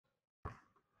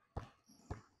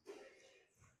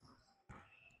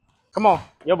Come on,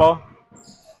 your ball.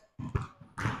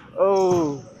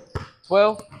 Oh,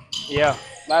 12. yeah.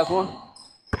 Last one.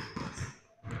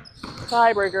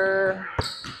 Tiebreaker.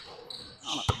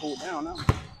 I'm gonna cool down now.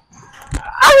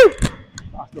 Ow!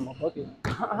 I still my bucket.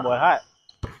 Boy, hot.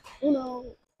 Uno.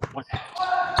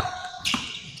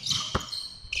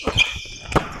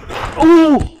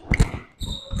 Ooh.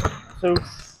 Two.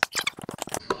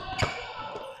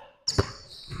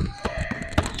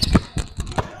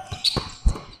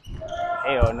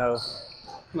 Hell no.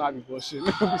 No, I be bullshit.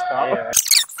 Stop. Yeah.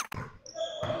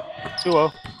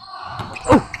 2-0.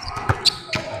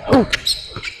 Ooh.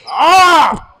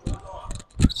 Ah!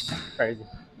 Crazy.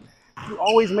 You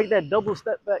always make that double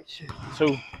step back shit.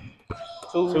 Two.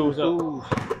 Two's up. Two.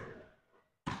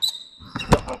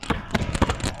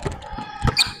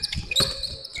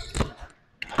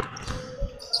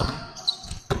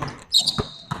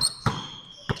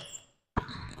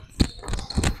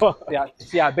 Yeah,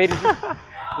 see, I baited you. Nah,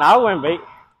 I wouldn't bait.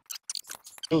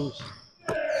 Twos.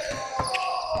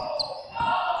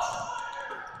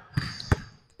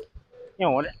 You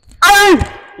don't want it.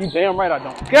 Ay! You damn right I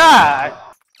don't. God!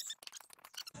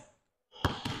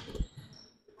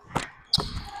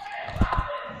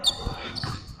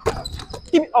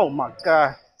 Give me. Oh my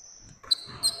god.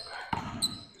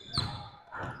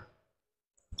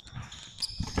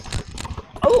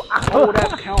 Oh, Oh,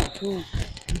 that count too.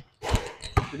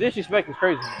 the disrespect is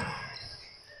crazy.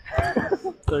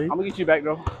 I'm gonna get you back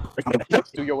though.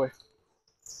 Do your way.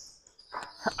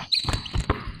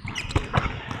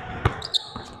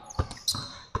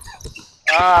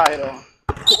 Ah, hit on.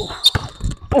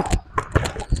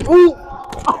 Ooh!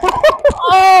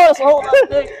 Oh, it's a whole lot of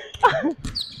dick.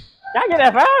 Y'all get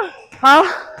that foul? Huh?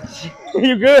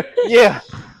 You good? Yeah.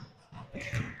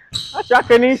 I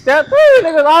couldn't even step through.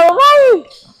 Niggas all over me.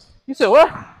 You said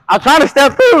what? I'm trying to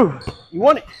step through. You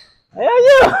want it? Hell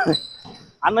yeah.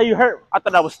 I know you hurt. I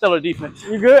thought that was stellar defense.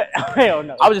 You good? Hell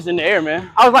no. I was just in the air,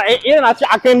 man. I was like, and I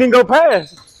couldn't even go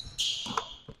past.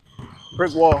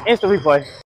 Brick wall. Instant replay.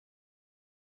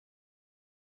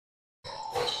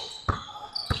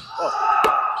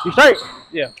 Oh. You straight?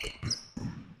 Yeah.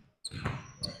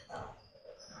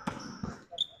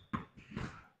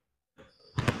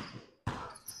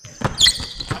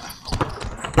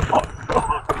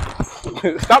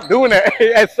 Stop doing that.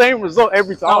 That same result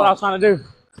every time. That's what I was trying to do.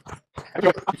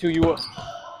 I chew you up.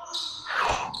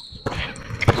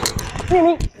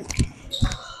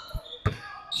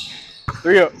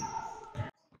 3 up.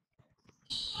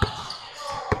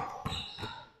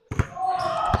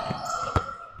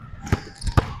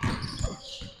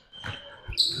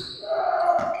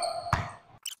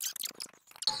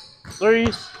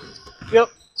 Threes. Yep.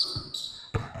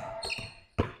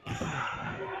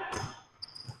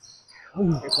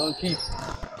 It's on Keith.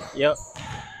 Yep.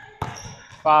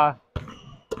 5.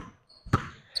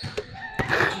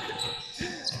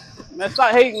 Man,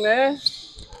 stop hating, man.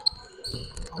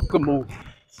 Good move.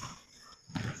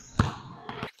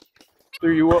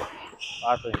 3 you up.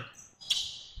 5-3.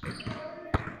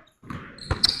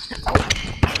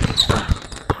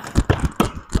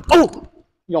 Oh!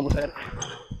 You almost had it.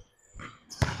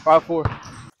 5-4.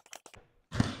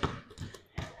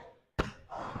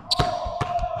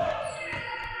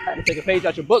 Had to take a page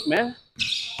out your book, man.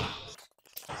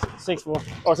 6-4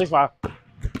 or 6-5.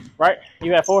 Right?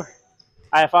 You had 4.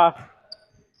 I had 5.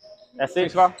 That's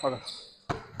 6. 6-5? Okay.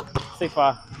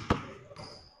 6-5.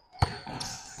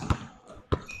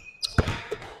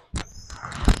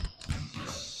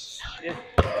 Yeah.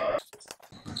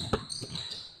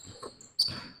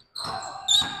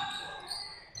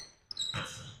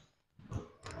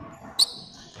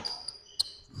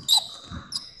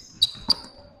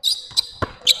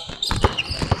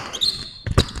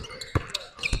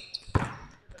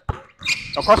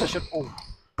 Don't cross that shit. Oh.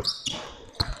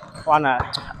 Why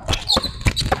not?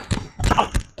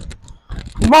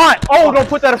 Come on! Oh, don't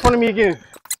put that in front of me again.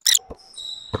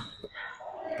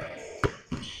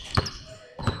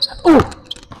 Ooh!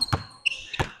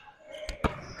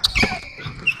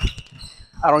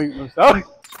 I don't eat myself.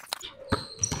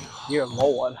 Dear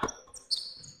Lord.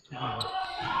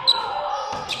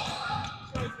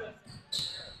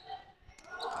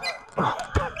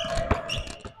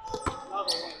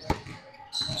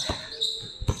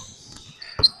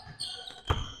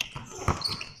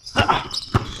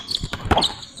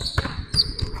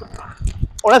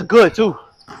 Oh, that's good too.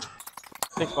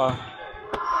 6-5.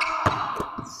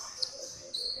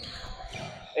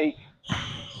 8.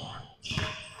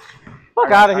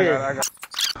 Fuck out of here. I got it.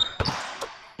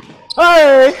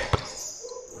 Hey!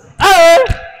 Hey!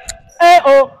 Hey!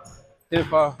 Oh!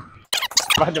 10-5.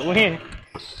 About to win.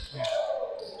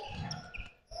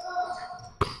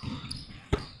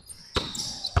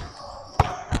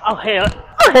 Oh hell.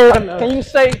 Oh hell no. Can you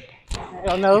say?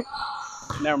 Hell no.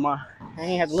 Never mind. I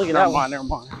ain't have to look at Never that one. mind. Never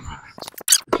mind.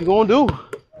 What you gonna do?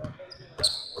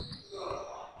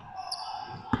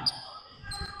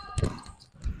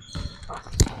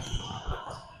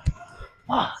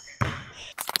 Fuck.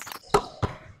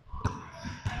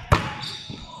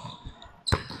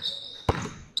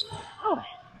 Oh.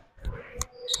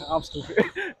 I'm stupid.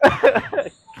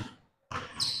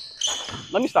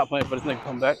 Let me stop playing for this nigga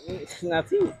come back. Now,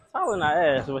 T taller than our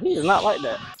ass, but he is not like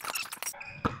that.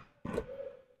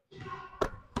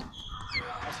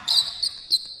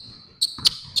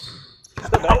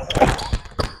 Step back.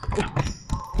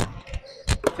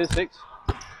 10-6.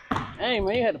 Hey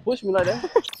man, you had to push me like that.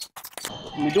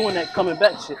 Me doing that coming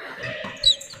back shit.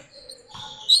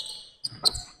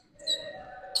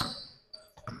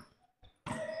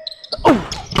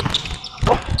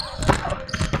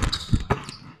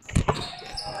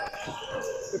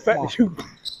 Come on.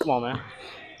 Come on, man.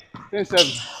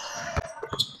 10-7.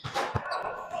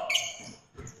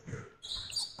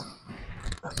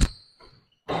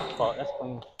 Fuck, that's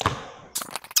clean.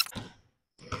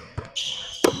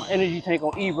 My energy tank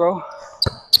on E, bro.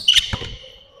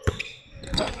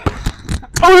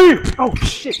 Oh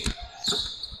shit!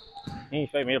 He ain't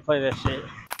expect me to play that shit.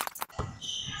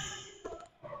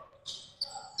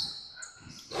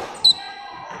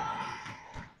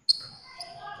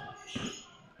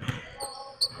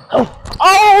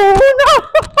 Oh no!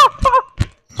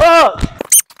 Fuck!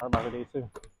 I'm about to do too.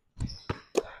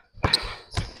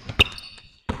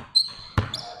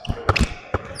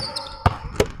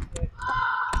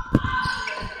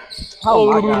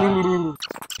 Oh my god.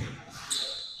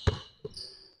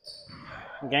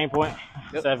 Game point,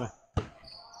 Yep. 7.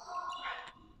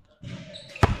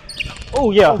 Oh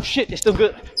yeah. Oh shit, it's still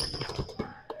good.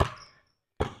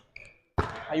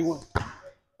 How you win?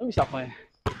 Let me stop playing.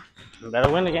 You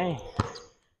better win the game.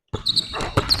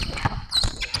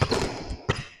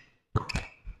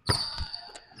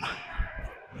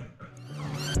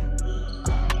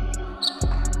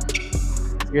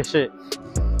 Good shit.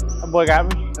 That boy got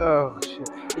me. Oh shit.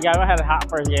 He got me. I had a hot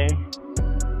first game.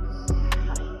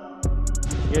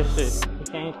 Good shit. He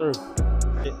came through.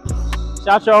 Shit.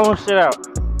 Shout your own shit out.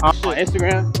 On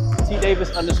Instagram,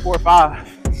 T_Davis_5.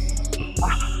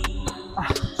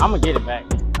 I'm gonna get it back.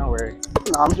 Don't worry.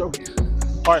 Nah, I'm joking.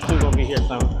 Part 2 gonna be here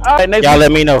soon. All right, next Y'all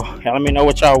let me know. Y'all let me know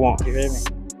what y'all want. You hear me?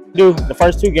 Do the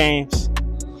first 2 games,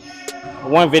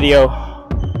 1 video,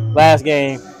 last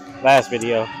game, last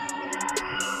video.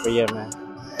 But yeah, man.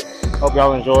 Hope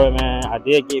y'all enjoy it, man. I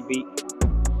did get beat.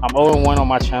 I'm 0-1 on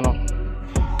my channel.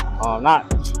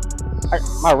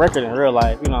 My record in real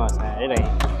life, you know what I'm saying?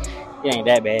 It ain't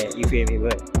that bad. You feel me?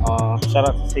 But shout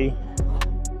out to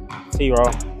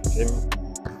T-Raw.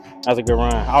 That was a good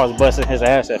run. I was busting his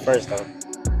ass at first though.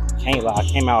 Can't lie, I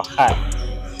came out hot.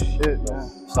 shit,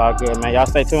 man. It's all good, man. Y'all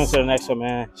stay tuned to the next one,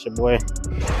 man. It's your boy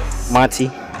Monty.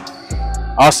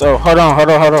 Also, hold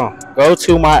on. Go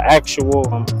to my actual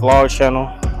vlog channel.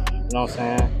 You know what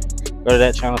I'm saying? Go to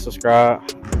that channel, subscribe.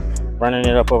 Running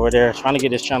it up over there. Trying to get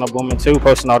this channel booming too.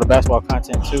 Posting all the basketball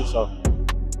content too. So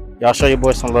y'all show your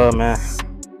boy some love, man.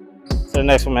 To the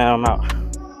next one, man. I'm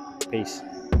out. Peace.